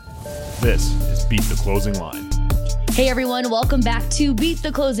This is Beat the Closing Line. Hey everyone, welcome back to Beat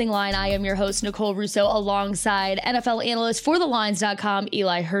the Closing Line. I am your host, Nicole Russo, alongside NFL analyst for TheLines.com,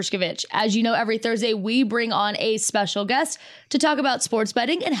 Eli Hershkovich. As you know, every Thursday we bring on a special guest to talk about sports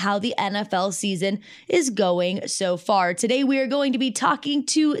betting and how the NFL season is going so far. Today we are going to be talking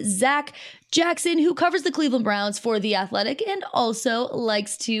to Zach Jackson, who covers the Cleveland Browns for The Athletic and also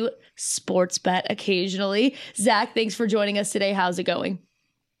likes to sports bet occasionally. Zach, thanks for joining us today. How's it going?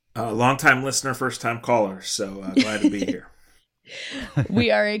 Long-time listener, first-time caller, so glad to be here. We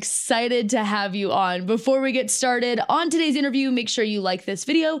are excited to have you on. Before we get started on today's interview, make sure you like this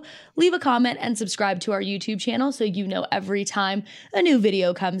video, leave a comment, and subscribe to our YouTube channel so you know every time a new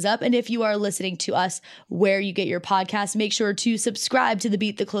video comes up. And if you are listening to us where you get your podcast, make sure to subscribe to the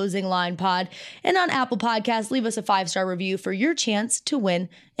Beat the Closing Line pod. And on Apple Podcasts, leave us a 5-star review for your chance to win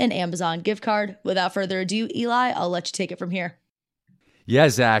an Amazon gift card. Without further ado, Eli, I'll let you take it from here. Yeah,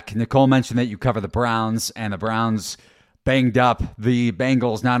 Zach, Nicole mentioned that you cover the Browns, and the Browns banged up the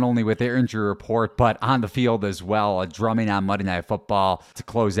Bengals not only with their injury report, but on the field as well, drumming on Monday Night Football to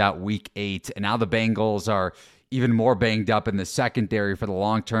close out Week 8. And now the Bengals are even more banged up in the secondary for the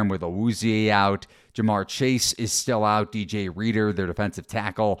long term with Awuzie out. Jamar Chase is still out. DJ Reader, their defensive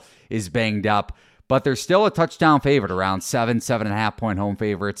tackle, is banged up. But they're still a touchdown favorite, around 7.5 point home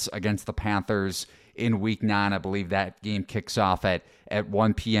favorites against the Panthers in Week 9. I believe that game kicks off at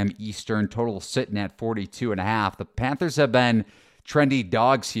 1 p.m. Eastern, total sitting at 42.5. The Panthers have been trendy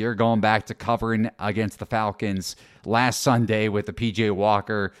dogs here, going back to covering against the Falcons last Sunday with the P.J.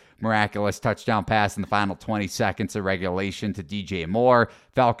 Walker miraculous touchdown pass in the final 20 seconds of regulation to DJ Moore.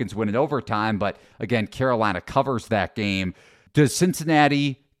 Falcons win in overtime, but again, Carolina covers that game. Does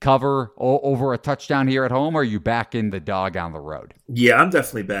Cincinnati cover over a touchdown here at home, or are you back in the dog on the road? Yeah, I'm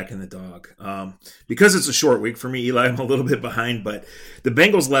definitely back in the dog. Because it's a short week for me, Eli, I'm a little bit behind, but the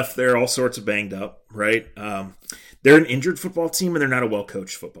Bengals left there all sorts of banged up, right? They're an injured football team, and they're not a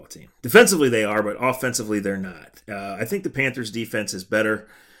well-coached football team. Defensively, they are, but offensively, they're not. I think the Panthers' defense is better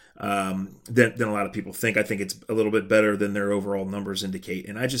than a lot of people think. I think it's a little bit better than their overall numbers indicate.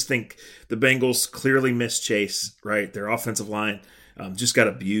 And I just think the Bengals clearly missed Chase, right? Their offensive line just got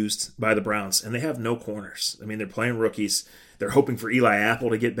abused by the Browns, and they have no corners. I mean, they're playing rookies. They're hoping for Eli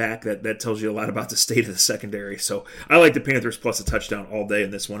Apple to get back. That tells you a lot about the state of the secondary. So I like the Panthers plus a touchdown all day in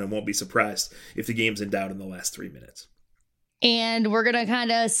this one, and won't be surprised if the game's in doubt in the last 3 minutes. And we're going to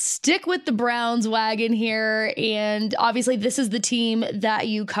kind of stick with the Browns wagon here. And obviously, this is the team that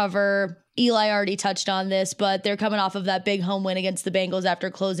you cover. Eli already touched on this, but they're coming off of that big home win against the Bengals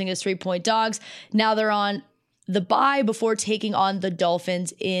after closing as 3-point dogs. Now they're on the bye before taking on the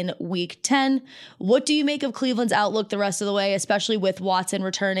Dolphins in Week 10. What do you make of Cleveland's outlook the rest of the way, especially with Watson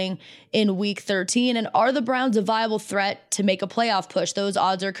returning in Week 13? And are the Browns a viable threat to make a playoff push? Those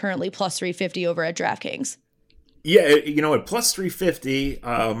odds are currently plus 350 over at DraftKings. Yeah, at plus 350,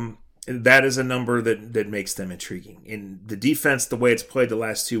 that is a number that makes them intriguing. And the defense, the way it's played the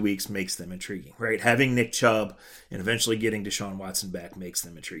last 2 weeks, makes them intriguing, right? Having Nick Chubb and eventually getting Deshaun Watson back makes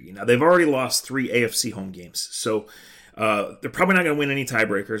them intriguing. Now, they've already lost 3 AFC home games, so they're probably not going to win any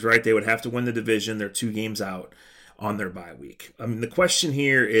tiebreakers, right? They would have to win the division. They're 2 games out on their bye week. I mean, the question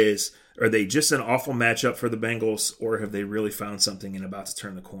here is, are they just an awful matchup for the Bengals, or have they really found something and about to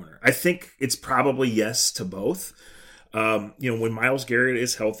turn the corner? I think it's probably yes to both. When Myles Garrett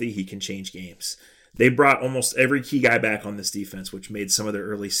is healthy, he can change games. They brought almost every key guy back on this defense, which made some of their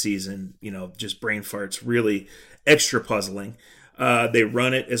early season, just brain farts really extra puzzling. They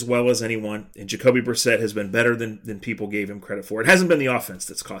run it as well as anyone, and Jacoby Brissett has been better than people gave him credit for. It hasn't been the offense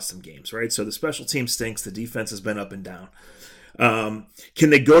that's cost them games, right? So the special team stinks. The defense has been up and down. Can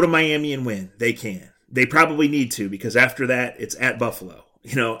they go to Miami and win? They can. They probably need to, because after that, it's at Buffalo.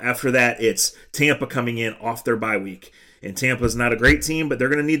 After that, it's Tampa coming in off their bye week. And Tampa's not a great team, but they're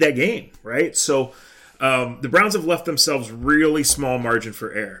going to need that game, right? So the Browns have left themselves really small margin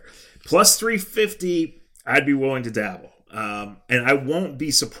for error. Plus 350, I'd be willing to dabble. And I won't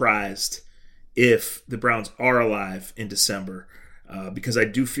be surprised if the Browns are alive in December, because I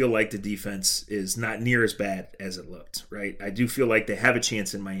do feel like the defense is not near as bad as it looked, right? I do feel like they have a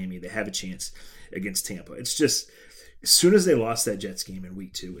chance in Miami. They have a chance against Tampa. It's just, as soon as they lost that Jets game in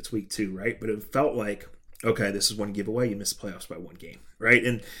week 2, it's week 2, right? But it felt like, okay, this is one giveaway. You miss the playoffs by 1 game, right?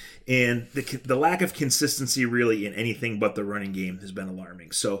 And the lack of consistency really in anything but the running game has been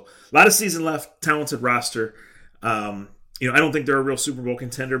alarming. So a lot of season left, talented roster. I don't think they're a real Super Bowl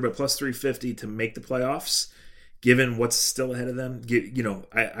contender, but plus 350 to make the playoffs, given what's still ahead of them,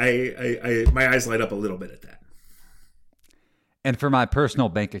 my eyes light up a little bit at that. And for my personal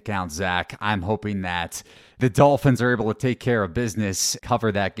bank account, Zach, I'm hoping that the Dolphins are able to take care of business,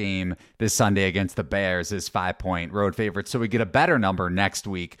 cover that game this Sunday against the Bears as 5-point road favorites. So we get a better number next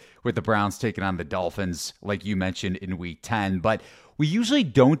week with the Browns taking on the Dolphins, like you mentioned in week 10. But we usually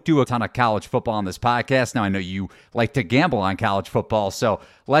don't do a ton of college football on this podcast. Now, I know you like to gamble on college football, so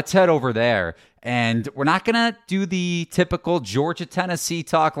let's head over there. And we're not going to do the typical Georgia-Tennessee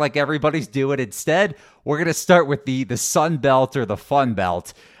talk like everybody's doing. Instead, we're going to start with the Sun Belt or the Fun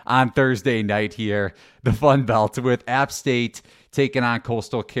Belt on Thursday night here. The Fun Belt with App State taking on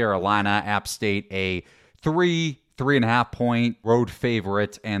Coastal Carolina. App State a 3.5 point road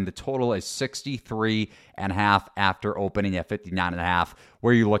favorite, and the total is 63.5 after opening at 59.5.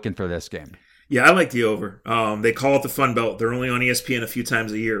 Where are you looking for this game? Yeah, I like the over. They call it the Fun Belt. They're only on ESPN a few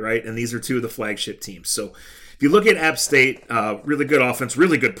times a year, right? And these are two of the flagship teams. So if you look at App State, really good offense,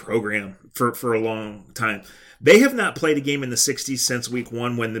 really good program for a long time. They have not played a game in the 60s since week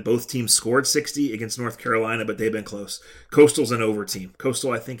 1 when both teams scored 60 against North Carolina, but they've been close. Coastal's an over team.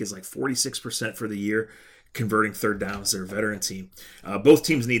 Coastal, I think, is like 46% for the year, converting third downs. They're a veteran team. Both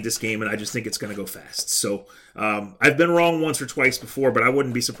teams need this game, and I just think it's going to go fast. So I've been wrong once or twice before, but I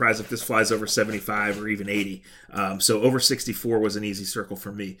wouldn't be surprised if this flies over 75 or even 80. So over 64 was an easy circle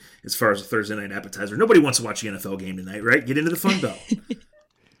for me as far as a Thursday night appetizer. Nobody wants to watch the NFL game tonight, right? Get into the Fun Belt.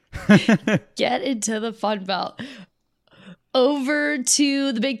 Get into the Fun Belt. Over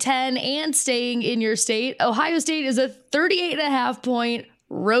to the Big Ten and staying in your state. Ohio State is a 38.5 point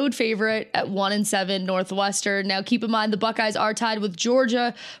road favorite at 1-7 Northwestern. Now, keep in mind the Buckeyes are tied with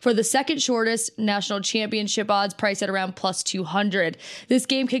Georgia for the second shortest national championship odds, priced at around plus 200. This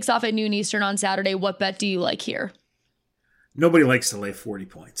game kicks off at noon Eastern on Saturday. What bet do you like here? Nobody likes to lay 40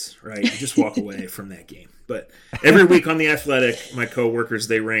 points, right? You just walk away from that game. But every week on The Athletic, my coworkers,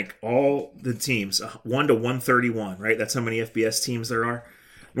 they rank all the teams 1 to 131, right? That's how many FBS teams there are.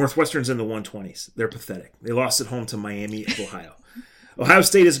 Northwestern's in the 120s. They're pathetic. They lost at home to Miami of Ohio. Ohio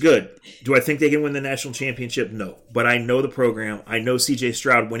State is good. Do I think they can win the national championship? No. But I know the program. I know C.J.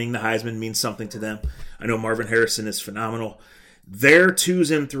 Stroud winning the Heisman means something to them. I know Marvin Harrison is phenomenal. Their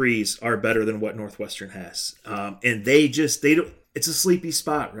 2s and 3s are better than what Northwestern has. And they don't. It's a sleepy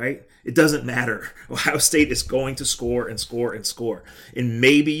spot, right? It doesn't matter. Ohio State is going to score and score and score. And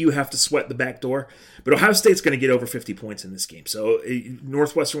maybe you have to sweat the back door. But Ohio State's going to get over 50 points in this game. So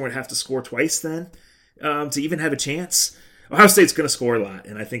Northwestern would have to score twice then to even have a chance. Ohio State's going to score a lot,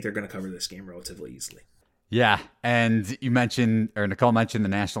 and I think they're going to cover this game relatively easily. Yeah, and you mentioned, or Nicole mentioned the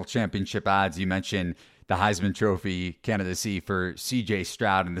national championship odds. You mentioned the Heisman Trophy candidacy for C.J.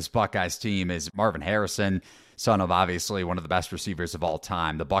 Stroud, and this Buckeyes team is Marvin Harrison, son of obviously one of the best receivers of all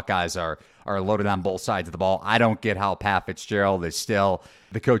time. The Buckeyes are loaded on both sides of the ball. I don't get how Pat Fitzgerald is still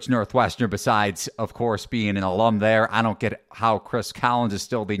the coach Northwestern, besides, of course, being an alum there. I don't get how Chris Collins is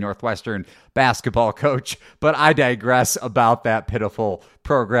still the Northwestern basketball coach, but I digress about that pitiful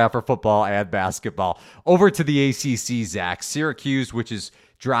program for football and basketball. Over to the ACC, Zach. Syracuse, which is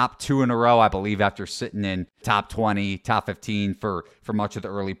dropped 2 in a row, I believe, after sitting in top 20, top 15 for much of the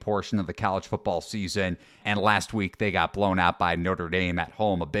early portion of the college football season. And last week, they got blown out by Notre Dame at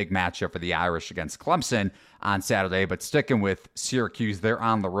home, a big matchup for the Irish against Clemson on Saturday. But sticking with Syracuse, they're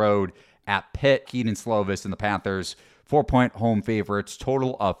on the road at Pitt. Keaton Slovis and the Panthers, 4-point home favorites,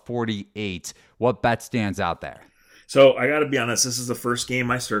 total of 48. What bet stands out there? So I got to be honest, this is the first game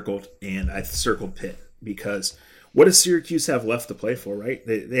I circled, and I circled Pitt because what does Syracuse have left to play for, right?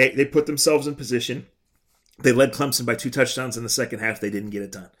 They put themselves in position. They led Clemson by 2 touchdowns in the second half. They didn't get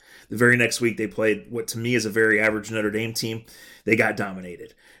it done. The very next week, they played what to me is a very average Notre Dame team. They got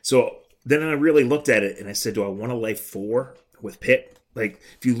dominated. So then I really looked at it, and I said, do I want to lay 4 with Pitt? Like,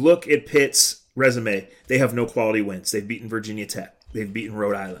 if you look at Pitt's resume, they have no quality wins. They've beaten Virginia Tech. They've beaten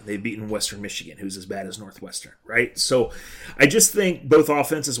Rhode Island. They've beaten Western Michigan, who's as bad as Northwestern, right? So I just think both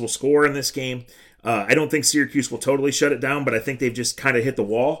offenses will score in this game. I don't think Syracuse will totally shut it down, but I think they've just kind of hit the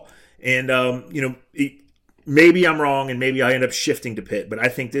wall. And, maybe I'm wrong and maybe I end up shifting to Pitt, but I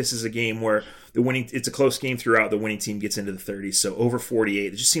think this is a game where it's a close game throughout. The winning team gets into the 30s. So over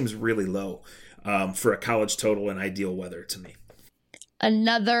 48, it just seems really low for a college total in ideal weather to me.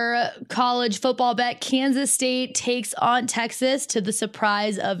 Another college football bet. Kansas State takes on Texas to the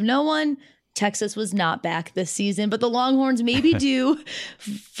surprise of no one. Texas was not back this season, but the Longhorns may be due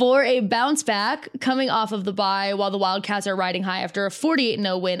for a bounce back coming off of the bye while the Wildcats are riding high after a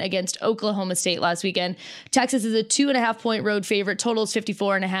 48-0 win against Oklahoma State last weekend. Texas is a 2.5-point road favorite. Total is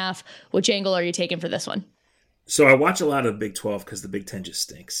 54.5. Which angle are you taking for this one? So I watch a lot of Big 12 because the Big 10 just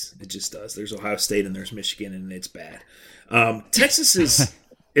stinks. It just does. There's Ohio State and there's Michigan, and it's bad. Texas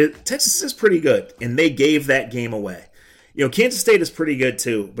is pretty good, and they gave that game away. Kansas State is pretty good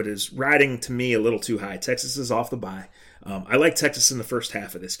too, but is riding to me a little too high. Texas is off the bye. I like Texas in the first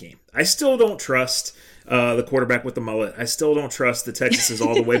half of this game. I still don't trust the quarterback with the mullet. I still don't trust that Texas is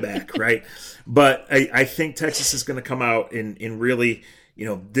all the way back, right? But I think Texas is going to come out and really,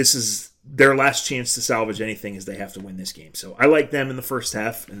 this is their last chance to salvage anything is they have to win this game. So I like them in the first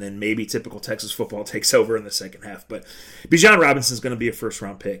half, and then maybe typical Texas football takes over in the second half. But Bijan Robinson's going to be a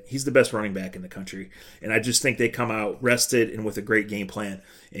first-round pick. He's the best running back in the country. And I just think they come out rested and with a great game plan.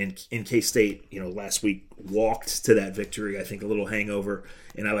 And in K-State, last week walked to that victory, I think a little hangover.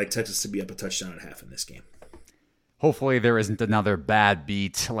 And I like Texas to be up a touchdown at half in this game. Hopefully there isn't another bad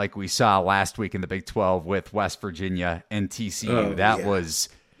beat like we saw last week in the Big 12 with West Virginia and TCU.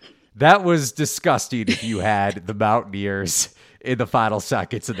 That was disgusting if you had the Mountaineers in the final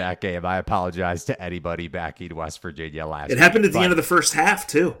seconds of that game. I apologize to anybody backing West Virginia last week. It happened at the end of the first half,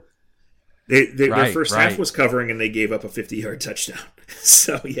 too. Their first half was covering, and they gave up a 50-yard touchdown.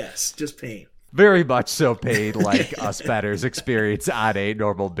 So, yes, just pain. Very much so pain like us bettors experience on a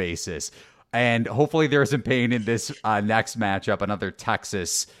normal basis. And hopefully there isn't pain in this next matchup, another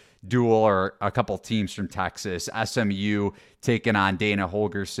Texas duel or a couple teams from Texas. SMU taking on Dana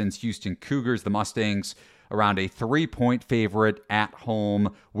Holgerson's Houston Cougars, the Mustangs, around a 3-point favorite at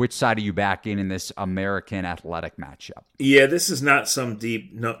home. Which side are you backing in this American Athletic matchup? Yeah, this is not some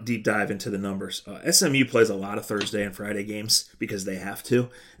deep dive into the numbers. SMU plays a lot of Thursday and Friday games because they have to.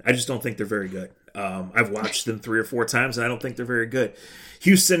 I just don't think they're very good. I've watched them 3 or 4 times, and I don't think they're very good.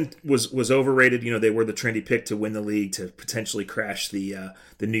 Houston was overrated. They were the trendy pick to win the league, to potentially crash the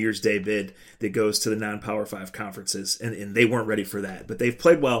New Year's Day bid that goes to the non-Power 5 conferences, and they weren't ready for that. But they've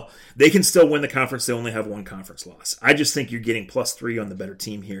played well. They can still win the conference. They only have 1 conference loss. I just think you're getting +3 on the better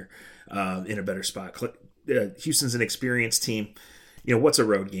team here, in a better spot. Houston's an experienced team. What's a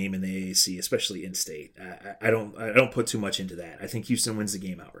road game in the AAC, especially in state? I don't put too much into that. I think Houston wins the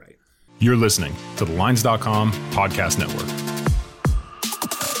game outright. You're listening to the Lines.com podcast network.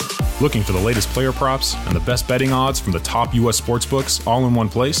 Looking for the latest player props and the best betting odds from the top U.S. sportsbooks all in one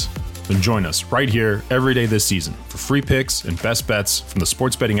place? Then join us right here every day this season for free picks and best bets from the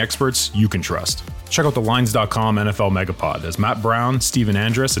sports betting experts you can trust. Check out the Lines.com NFL Megapod as Matt Brown, Steven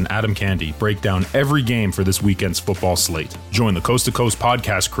Andress, and Adam Candy break down every game for this weekend's football slate. Join the Coast to Coast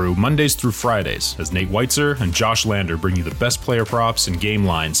podcast crew Mondays through Fridays as Nate Weitzer and Josh Lander bring you the best player props and game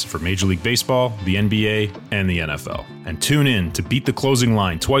lines for Major League Baseball, the NBA, and the NFL. And tune in to Beat the Closing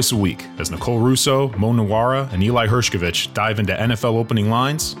Line twice a week as Nicole Russo, Mo Nawara, and Eli Hershkovich dive into NFL opening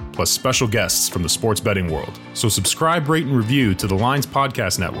lines, plus special guests from the sports betting world. So subscribe, rate, and review to the Lines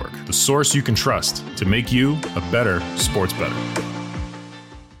Podcast Network, the source you can trust to make you a better sports bettor.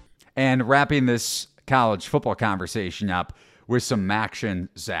 And wrapping this college football conversation up with some action,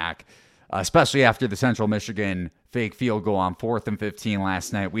 Zach, especially after the Central Michigan fake field goal on 4th and 15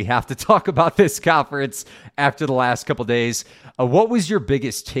 last night. We have to talk about this conference after the last couple days. What was your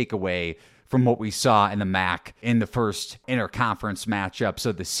biggest takeaway from what we saw in the MAC in the first interconference matchups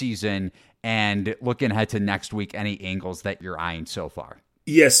of the season, and looking ahead to next week, any angles that you're eyeing so far?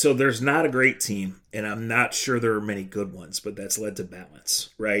 Yes, so there's not a great team, and I'm not sure there are many good ones, but that's led to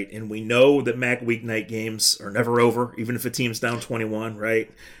balance, right? And we know that MAC weeknight games are never over, even if a team's down 21,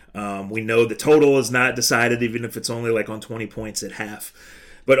 right? We know the total is not decided, even if it's only like on 20 points at half.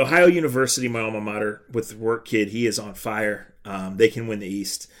 But Ohio University, my alma mater, with the work kid, he is on fire. They can win the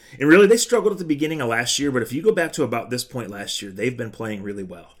East. And really, they struggled at the beginning of last year, but if you go back to about this point last year, they've been playing really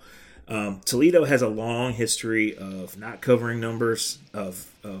well. Toledo has a long history of not covering numbers,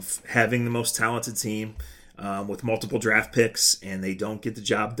 of having the most talented team with multiple draft picks, and they don't get the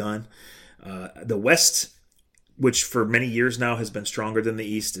job done. The West, which for many years now has been stronger than the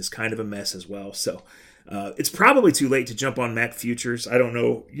East, is kind of a mess as well. So it's probably too late to jump on MAC futures. I don't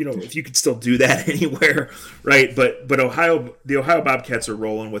know, if you could still do that anywhere, right? But the Ohio Bobcats are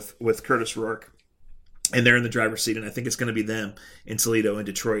rolling with Curtis Rourke. And they're in the driver's seat, and I think it's going to be them in Toledo and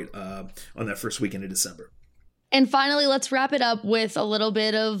Detroit on that first weekend of December. And finally, let's wrap it up with a little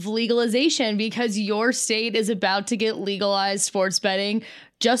bit of legalization, because your state is about to get legalized sports betting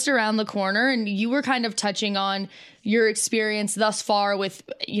just around the corner. And you were kind of touching on your experience thus far with,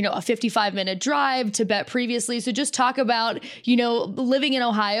 a 55-minute drive to bet previously. So just talk about, living in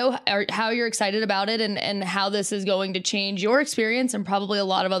Ohio, how you're excited about it, and how this is going to change your experience and probably a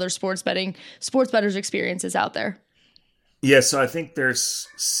lot of other sports bettors' experiences out there. Yeah, so I think there's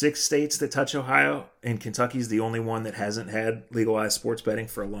 6 states that touch Ohio, and Kentucky's the only one that hasn't had legalized sports betting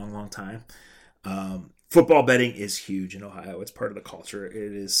for a long, long time. Football betting is huge in Ohio. It's part of the culture. It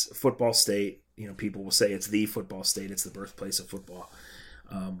is a football state. People will say it's the football state. It's the birthplace of football.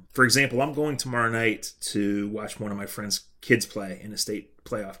 For example, I'm going tomorrow night to watch one of my friends' kids play in a state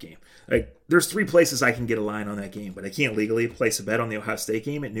playoff game. Like, there's 3 places I can get a line on that game, but I can't legally place a bet on the Ohio State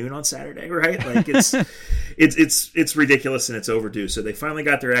game at noon on Saturday, right? Like, it's ridiculous and it's overdue. So they finally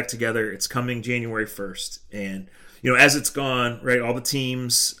got their act together. It's coming January 1st, and as it's gone, right, all the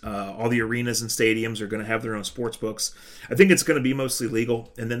teams, all the arenas and stadiums are going to have their own sports books. I think it's going to be mostly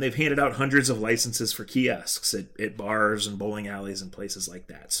legal. And then they've handed out hundreds of licenses for kiosks at bars and bowling alleys and places like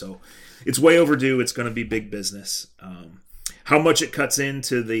that. So it's way overdue. It's going to be big business. How much it cuts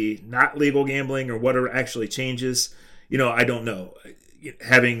into the not legal gambling or what actually changes, I don't know.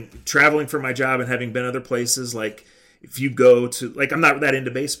 Traveling for my job and having been other places, like if you go to, like, I'm not that into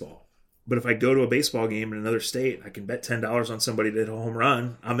baseball. But if I go to a baseball game in another state, I can bet $10 on somebody to hit a home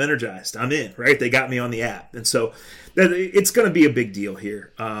run. I'm energized. I'm in, right? They got me on the app. And so it's going to be a big deal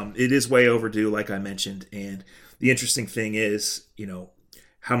here. It is way overdue, like I mentioned. And the interesting thing is,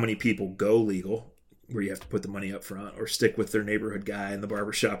 how many people go legal, where you have to put the money up front, or stick with their neighborhood guy in the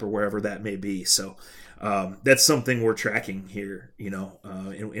barbershop or wherever that may be. So that's something we're tracking here,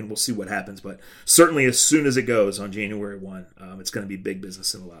 and we'll see what happens. But certainly as soon as it goes on January 1, it's going to be big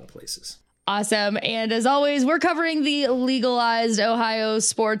business in a lot of places. Awesome. And as always, we're covering the legalized Ohio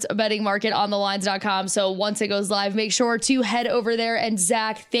sports betting market on thelines.com. So once it goes live, make sure to head over there. And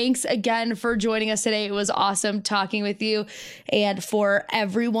Zach, thanks again for joining us today. It was awesome talking with you. And for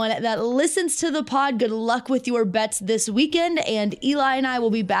everyone that listens to the pod, good luck with your bets this weekend. And Eli and I will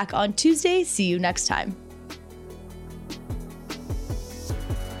be back on Tuesday. See you next time.